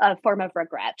 there's a form of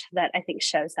regret that I think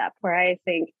shows up, where I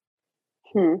think,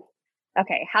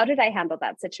 okay, how did I handle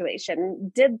that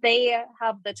situation? Did they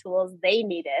have the tools they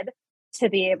needed to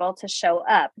be able to show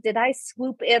up? Did I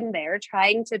swoop in there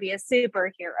trying to be a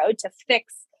superhero to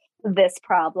fix this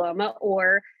problem,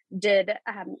 or did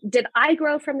I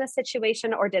grow from the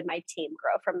situation, or did my team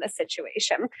grow from the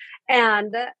situation?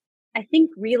 And I think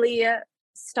really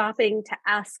stopping to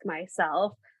ask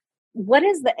myself, what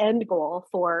is the end goal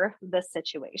for this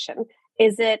situation?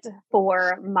 Is it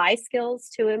for my skills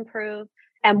to improve?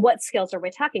 And what skills are we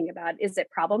talking about? Is it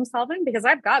problem solving? Because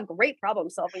I've got great problem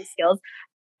solving skills.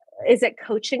 Is it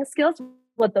coaching skills?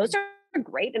 Well, those are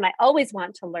great. And I always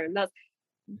want to learn those.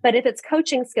 But if it's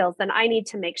coaching skills, then I need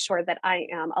to make sure that I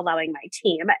am allowing my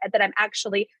team, that I'm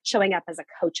actually showing up as a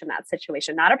coach in that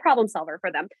situation, not a problem solver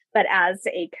for them, but as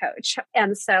a coach.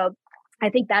 And so I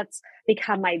think that's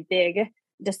become my big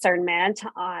discernment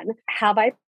on, have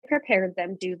I prepared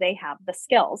them? Do they have the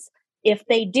skills? If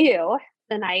they do,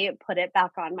 then I put it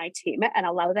back on my team and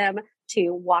allow them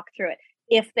to walk through it.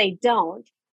 If they don't,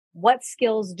 what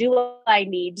skills do I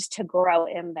need to grow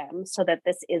in them so that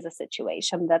this is a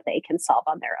situation that they can solve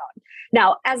on their own?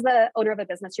 Now, as the owner of a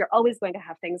business, you're always going to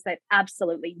have things that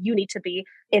absolutely you need to be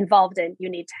involved in, you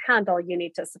need to handle, you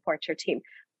need to support your team.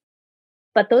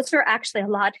 But those are actually a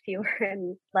lot fewer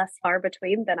and less far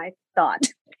between than I thought.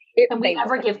 And we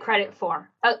ever give credit for.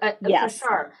 Yes. For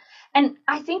sure. And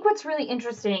I think what's really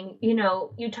interesting,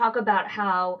 you talk about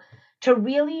how to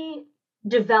really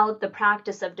develop the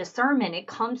practice of discernment, it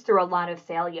comes through a lot of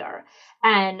failure.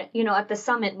 And, at the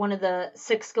summit, one of the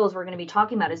 6 skills we're going to be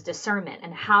talking about is discernment.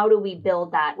 And how do we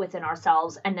build that within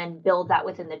ourselves and then build that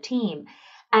within the team?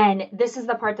 And this is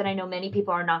the part that I know many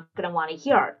people are not going to want to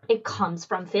hear. It comes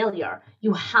from failure.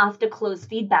 You have to close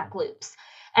feedback loops.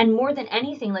 And more than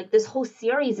anything, like this whole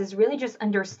series is really just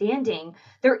understanding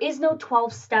there is no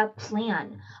 12-step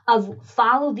plan of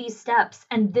follow these steps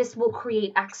and this will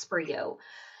create X for you.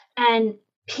 And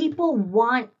people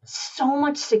want so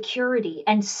much security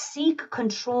and seek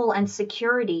control and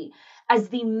security as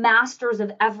the masters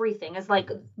of everything, as like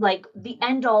the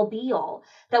end all be all,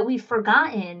 that we've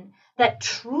forgotten that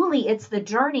truly it's the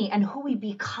journey and who we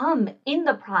become in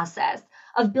the process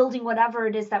of building whatever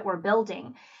it is that we're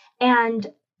building. And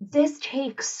this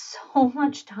takes so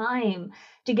much time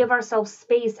to give ourselves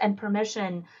space and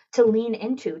permission to lean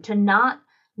into, to not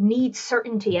need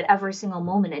certainty at every single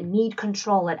moment and need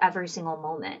control at every single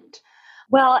moment.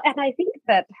 Well, and I think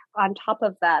that on top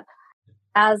of that,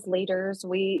 as leaders,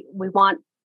 we want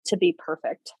to be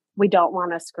perfect. We don't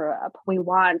want to screw up. We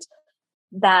want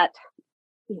that,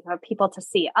 people to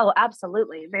see, oh,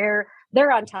 absolutely,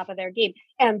 they're on top of their game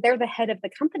and they're the head of the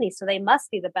company, so they must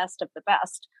be the best of the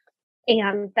best.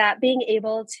 And that being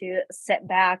able to sit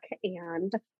back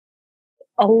and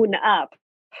own up,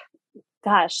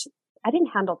 gosh, I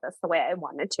didn't handle this the way I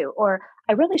wanted to, or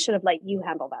I really should have let you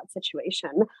handle that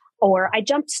situation, or I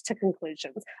jumped to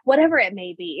conclusions, whatever it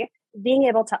may be, being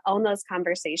able to own those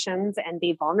conversations and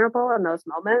be vulnerable in those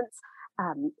moments.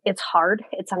 It's hard,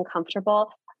 it's uncomfortable,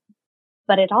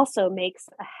 but it also makes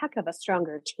a heck of a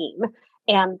stronger team.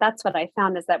 And that's what I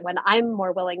found, is that when I'm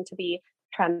more willing to be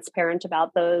transparent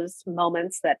about those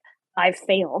moments that I've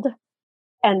failed,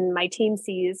 and my team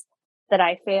sees that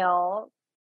I fail,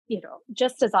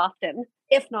 just as often,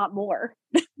 if not more,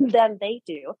 than they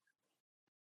do,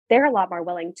 they're a lot more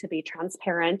willing to be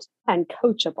transparent and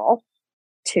coachable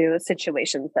to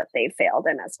situations that they've failed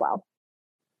in as well.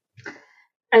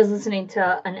 I was listening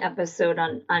to an episode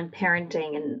on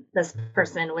parenting, and this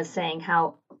person was saying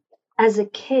how as a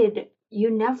kid,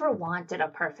 you never wanted a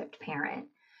perfect parent.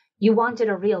 You wanted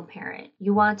a real parent.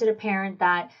 You wanted a parent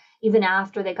that even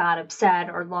after they got upset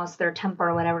or lost their temper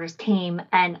or whatever, just came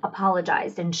and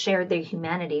apologized and shared their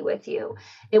humanity with you.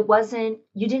 It wasn't,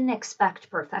 you didn't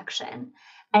expect perfection.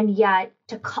 And yet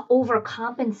to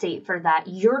overcompensate for that,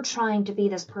 you're trying to be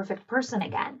this perfect person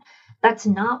again. That's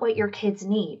not what your kids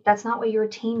need. That's not what your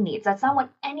team needs. That's not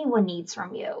what anyone needs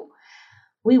from you.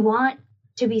 We want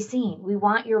to be seen. We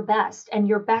want your best, and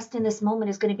your best in this moment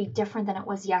is going to be different than it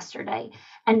was yesterday.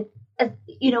 And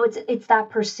it's that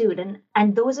pursuit,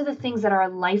 and those are the things that are a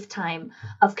lifetime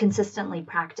of consistently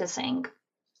practicing.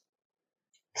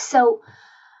 So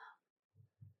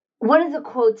one of the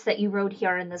quotes that you wrote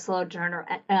here in this little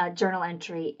journal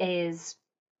entry is,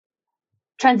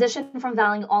 transition from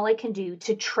valuing all I can do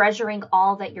to treasuring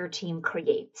all that your team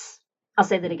creates. I'll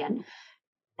say that again.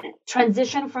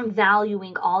 Transition from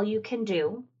valuing all you can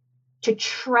do to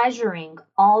treasuring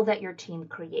all that your team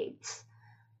creates.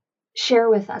 Share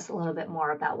with us a little bit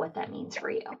more about what that means for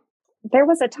you. There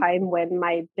was a time when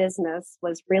my business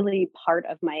was really part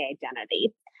of my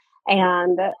identity.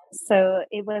 And so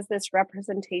it was this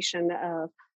representation of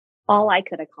all I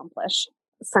could accomplish.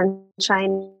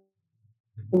 Sunshine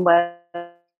was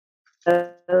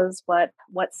knows what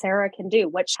Sarah can do,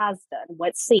 what she has done,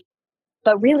 what's safe.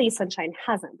 But really, Sunshine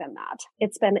hasn't been that.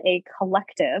 It's been a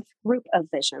collective group of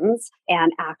visions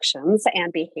and actions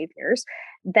and behaviors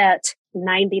that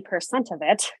 90% of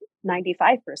it,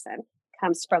 95%,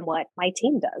 comes from what my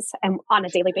team does and on a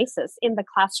daily basis in the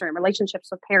classroom, relationships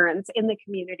with parents, in the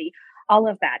community, all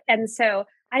of that. And so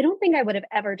I don't think I would have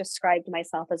ever described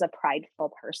myself as a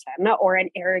prideful person or an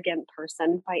arrogant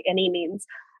person by any means.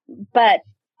 But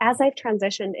as I've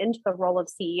transitioned into the role of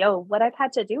CEO, what I've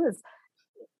had to do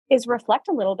is reflect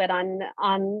a little bit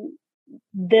on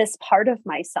this part of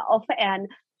myself and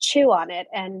chew on it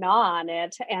and gnaw on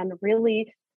it and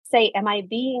really say, am I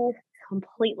being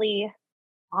completely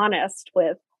honest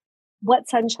with what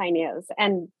Sunshine is?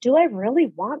 And do I really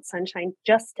want Sunshine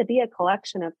just to be a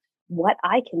collection of what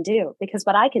I can do? Because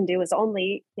what I can do is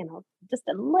only, just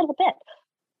a little bit.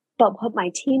 But what my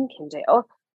team can do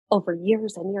over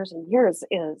years and years and years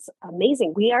is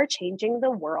amazing. We are changing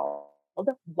the world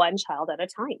one child at a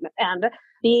time, and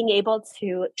being able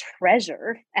to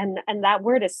treasure, and that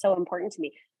word is so important to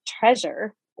me,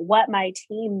 treasure what my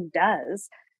team does,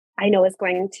 I know is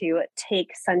going to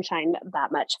take Sunshine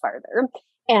that much farther.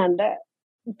 And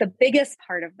the biggest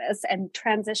part of this and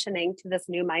transitioning to this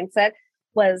new mindset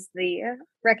was the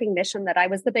recognition that I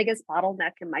was the biggest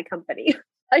bottleneck in my company.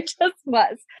 I just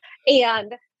was.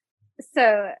 And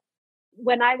so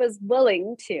when I was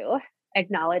willing to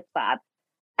acknowledge that,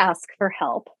 ask for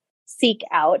help, seek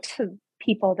out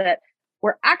people that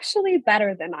were actually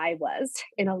better than I was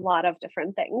in a lot of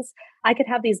different things, I could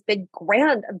have these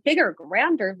bigger,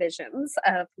 grander visions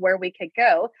of where we could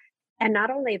go. And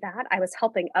not only that, I was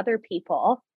helping other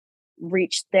people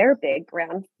reach their big,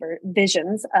 grand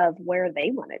visions of where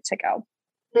they wanted to go.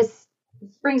 This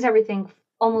brings everything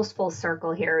almost full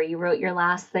circle here. You wrote your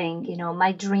last thing,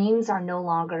 my dreams are no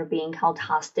longer being held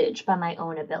hostage by my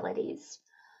own abilities.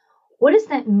 What does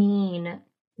that mean?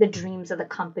 The dreams of the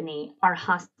company are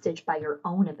hostage by your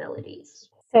own abilities.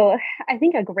 So I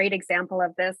think a great example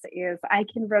of this is I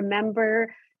can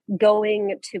remember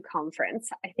going to conference.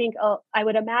 I think I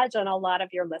would imagine a lot of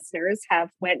your listeners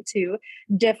have went to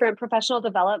different professional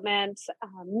development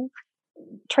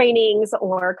trainings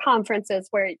or conferences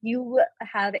where you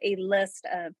have a list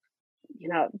of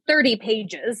 30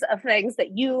 pages of things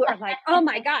that you are like, oh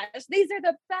my gosh, these are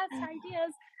the best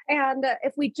ideas. And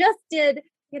if we just did,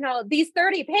 these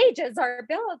 30 pages, our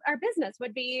business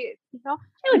would be, it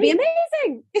would be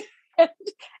amazing.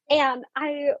 And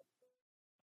I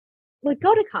would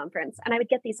go to conference and I would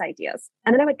get these ideas,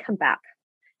 and then I would come back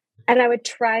and I would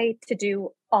try to do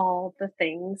all the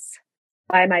things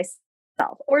by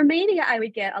myself. Or maybe I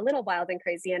would get a little wild and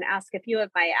crazy and ask a few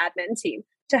of my admin team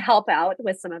to help out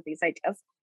with some of these ideas,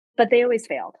 but they always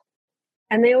failed.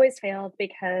 And they always failed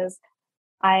because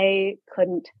I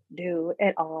couldn't do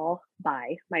it all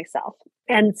by myself.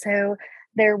 And so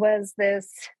there was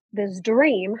this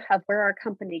dream of where our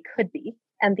company could be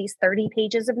and these 30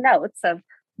 pages of notes of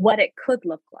what it could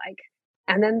look like.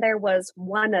 And then there was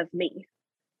one of me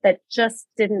that just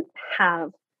didn't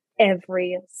have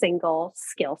every single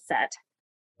skill set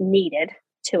needed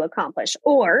to accomplish.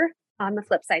 Or on the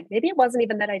flip side, maybe it wasn't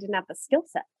even that I didn't have the skill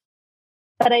set,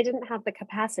 but I didn't have the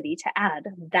capacity to add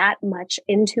that much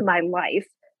into my life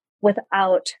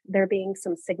without there being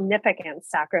some significant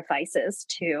sacrifices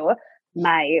to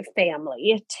my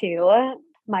family, to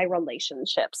my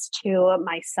relationships, to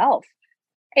myself.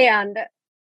 And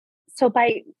so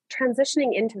by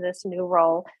transitioning into this new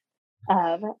role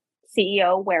of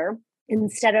CEO, where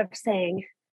instead of saying,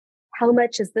 how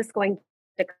much is this going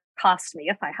to cost me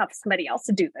if I have somebody else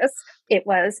do this? It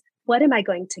was, what am I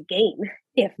going to gain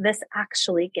if this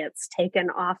actually gets taken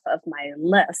off of my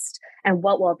list? And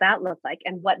what will that look like?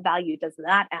 And what value does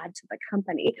that add to the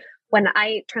company? When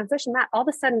I transitioned that, all of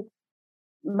a sudden,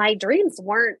 my dreams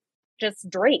weren't just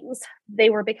dreams. They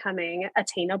were becoming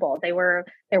attainable. There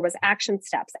was action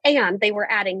steps, and they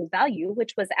were adding value,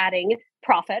 which was adding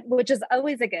profit, which is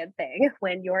always a good thing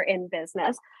when you're in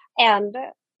business. And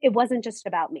it wasn't just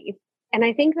about me. And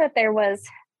I think that there was,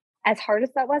 as hard as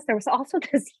that was, there was also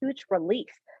this huge relief.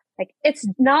 Like, it's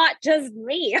not just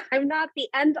me. I'm not the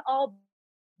end all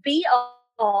be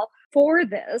all for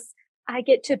this. I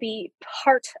get to be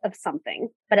part of something,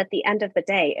 but at the end of the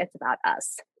day, it's about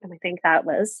us. And I think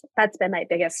that's been my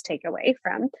biggest takeaway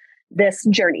from this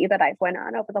journey that I've went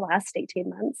on over the last 18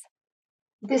 months.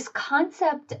 This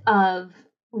concept of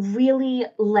really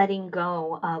letting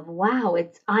go of, wow,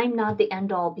 I'm not the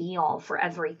end all be all for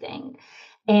everything.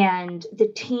 And the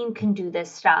team can do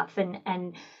this stuff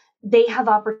and they have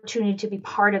opportunity to be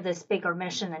part of this bigger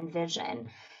mission and vision.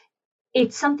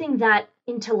 it's something that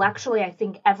intellectually, I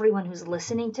think everyone who's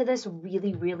listening to this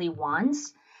really, really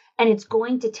wants. And it's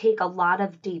going to take a lot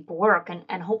of deep work.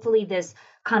 And hopefully this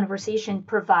conversation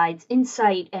provides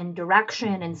insight and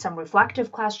direction and some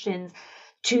reflective questions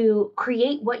to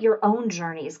create what your own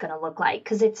journey is going to look like.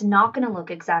 Because it's not going to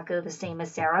look exactly the same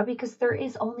as Sarah, because there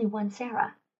is only one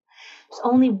Sarah. There's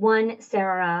only one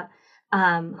Sarah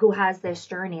who has this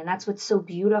journey. And that's what's so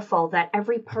beautiful, that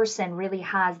every person really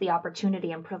has the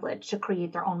opportunity and privilege to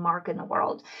create their own mark in the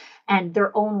world and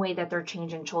their own way that they're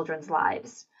changing children's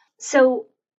lives. So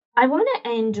I want to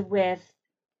end with,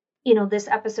 this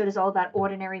episode is all about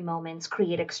ordinary moments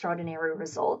create extraordinary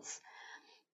results.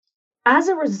 As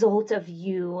a result of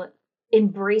you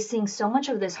embracing so much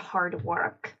of this hard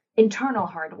work, internal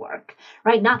hard work,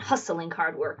 right? Not hustling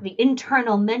hard work, the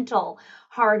internal mental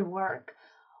hard work.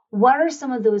 What are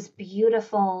some of those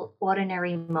beautiful,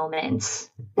 ordinary moments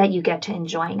that you get to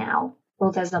enjoy now,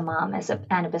 both as a mom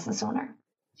and a business owner?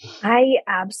 I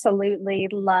absolutely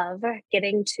love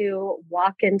getting to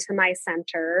walk into my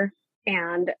center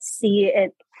and see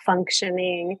it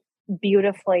functioning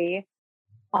beautifully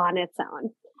on its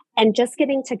own. And just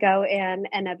getting to go in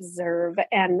and observe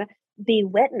and be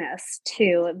witness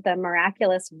to the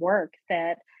miraculous work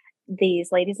that these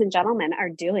ladies and gentlemen are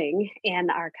doing in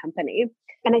our company.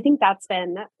 And I think that's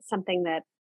been something that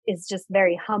is just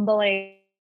very humbling.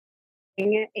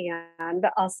 And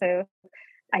also,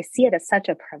 I see it as such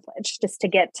a privilege just to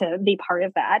get to be part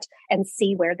of that and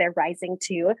see where they're rising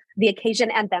to the occasion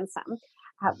and then some.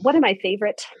 One of my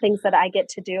favorite things that I get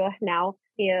to do now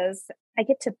is I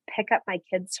get to pick up my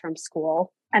kids from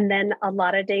school. And then a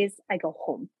lot of days I go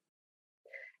home.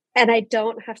 And I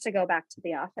don't have to go back to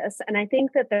the office. And I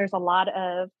think that there's a lot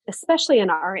of, especially in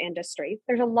our industry,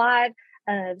 there's a lot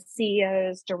of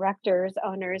CEOs, directors,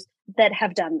 owners that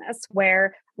have done this,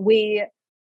 where we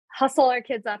hustle our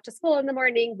kids off to school in the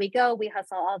morning, we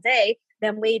hustle all day,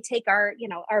 then we take our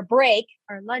break,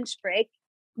 our lunch break,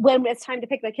 when it's time to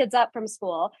pick the kids up from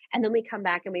school, and then we come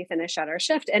back and we finish out our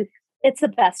shift. And it's the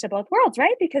best of both worlds,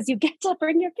 right? Because you get to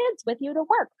bring your kids with you to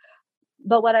work.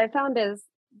 But what I found is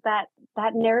that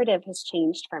narrative has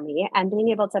changed for me, and being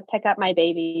able to pick up my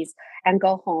babies and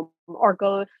go home or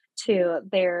go to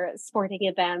their sporting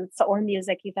events or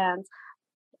music events,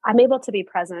 I'm able to be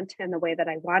present in the way that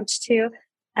I want to.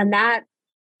 And that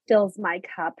fills my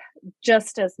cup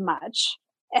just as much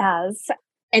as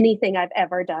anything I've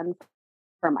ever done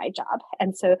for my job.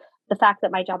 And so the fact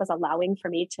that my job is allowing for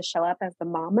me to show up as the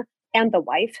mom and the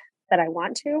wife that I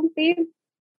want to be,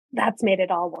 that's made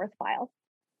it all worthwhile.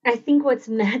 I think what's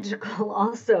magical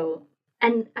also,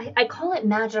 and I call it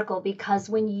magical because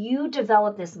when you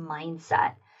develop this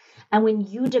mindset and when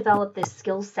you develop this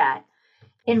skill set,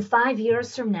 in 5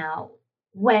 years from now,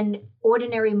 when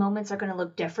ordinary moments are going to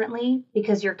look differently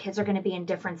because your kids are going to be in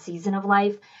different season of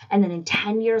life, and then in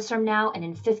 10 years from now and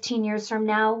in 15 years from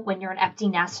now, when you're an empty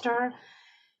nester,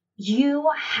 you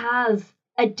have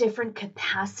a different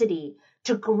capacity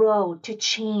to grow, to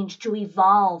change, to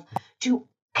evolve, to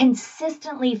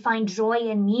consistently find joy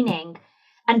and meaning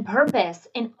and purpose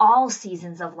in all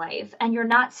seasons of life. And you're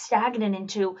not stagnant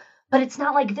into, but it's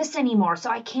not like this anymore, so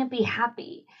I can't be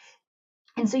happy.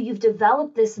 And so you've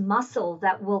developed this muscle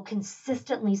that will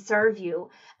consistently serve you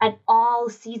at all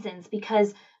seasons,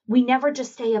 because we never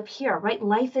just stay up here, right?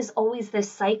 Life is always this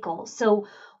cycle. So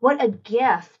what a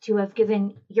gift to have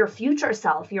given your future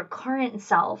self, your current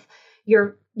self,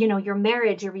 your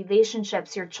marriage, your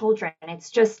relationships, your children. It's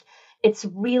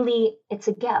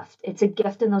a gift. It's a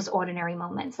gift in those ordinary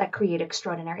moments that create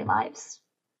extraordinary lives.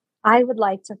 I would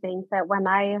like to think that when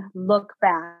I look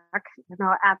back,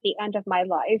 at the end of my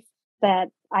life, that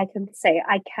I can say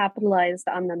I capitalized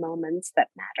on the moments that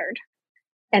mattered.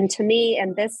 And to me,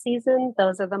 in this season,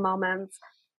 those are the moments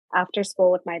after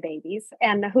school with my babies.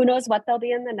 And who knows what they'll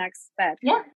be in the next, but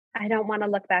yeah. I don't want to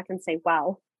look back and say,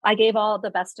 wow, I gave all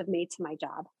the best of me to my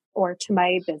job or to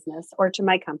my business or to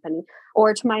my company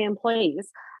or to my employees.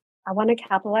 I want to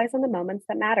capitalize on the moments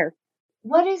that matter.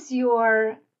 What is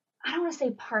your, I don't want to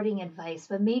say parting advice,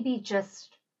 but maybe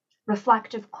just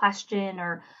reflective question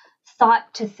or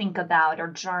thought to think about or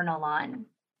journal on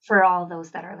for all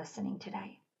those that are listening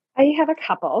today? I have a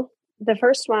couple. The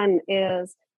first one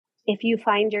is, if you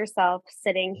find yourself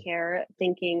sitting here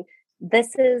thinking,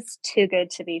 this is too good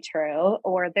to be true,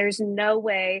 or there's no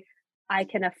way I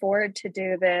can afford to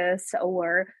do this,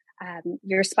 or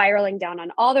you're spiraling down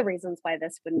on all the reasons why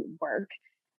this wouldn't work,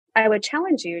 I would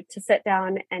challenge you to sit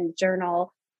down and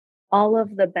journal all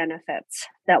of the benefits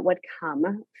that would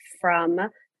come from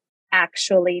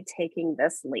actually taking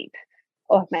this leap.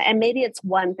 And maybe it's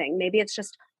one thing, maybe it's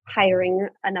just hiring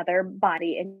another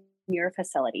body in your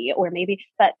facility, or maybe,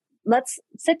 but let's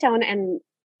sit down and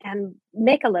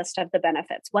make a list of the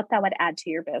benefits, what that would add to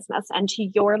your business and to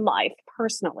your life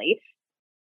personally.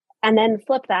 And then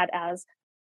flip that as,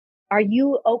 are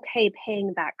you okay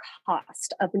paying that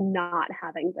cost of not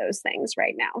having those things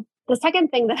right now? The second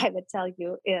thing that I would tell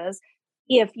you is,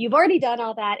 if you've already done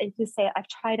all that and you say, I've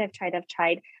tried,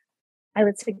 I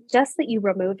would suggest that you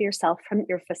remove yourself from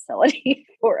your facility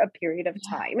for a period of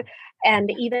time.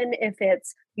 And even if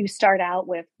it's, you start out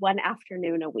with one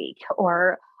afternoon a week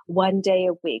or one day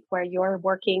a week where you're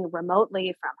working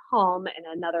remotely from home in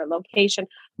another location,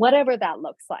 whatever that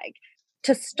looks like,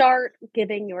 to start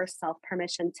giving yourself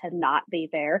permission to not be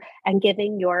there and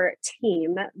giving your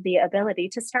team the ability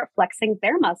to start flexing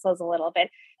their muscles a little bit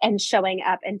and showing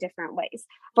up in different ways.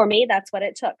 For me, that's what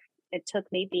it took. It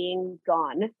took me being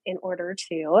gone in order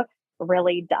to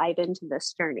really dive into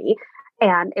this journey.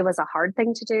 And it was a hard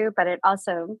thing to do, but it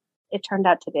turned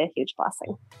out to be a huge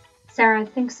blessing. Sarah,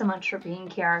 thanks so much for being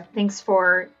here. Thanks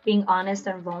for being honest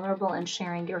and vulnerable and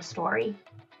sharing your story.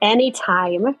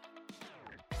 Anytime.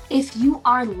 If you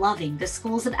are loving the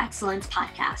Schools of Excellence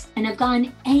podcast and have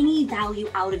gotten any value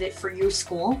out of it for your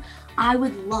school, I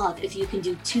would love if you can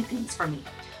do two things for me.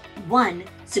 One,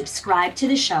 subscribe to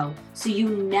the show so you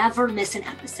never miss an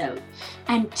episode.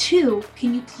 And two,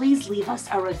 can you please leave us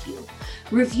a review?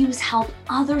 Reviews help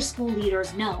other school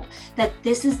leaders know that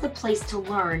this is the place to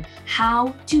learn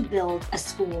how to build a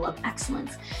school of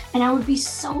excellence. And I would be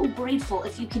so grateful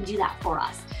if you can do that for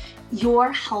us.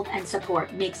 Your help and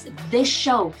support makes this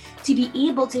show to be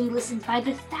able to be listened by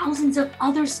the thousands of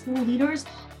other school leaders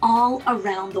all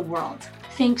around the world.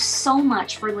 Thanks so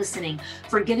much for listening,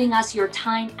 for giving us your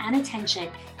time and attention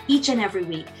each and every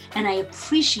week, and I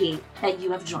appreciate that you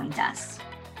have joined us.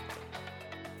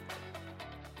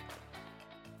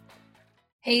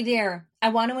 Hey there. I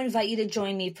want to invite you to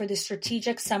join me for the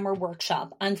Strategic Summer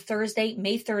Workshop on Thursday,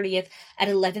 May 30th at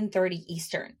 11:30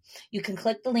 Eastern. You can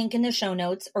click the link in the show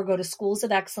notes or go to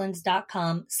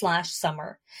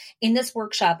schoolsofexcellence.com/summer. In this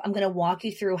workshop, I'm going to walk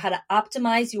you through how to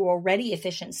optimize your already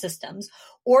efficient systems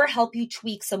or help you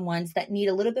tweak some ones that need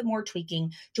a little bit more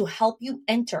tweaking to help you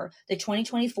enter the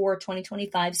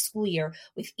 2024-2025 school year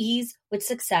with ease, with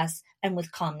success, and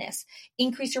with calmness.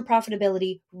 Increase your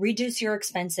profitability, reduce your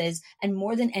expenses, and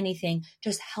more than anything,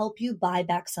 just help you buy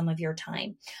back some of your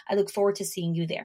time. I look forward to seeing you there.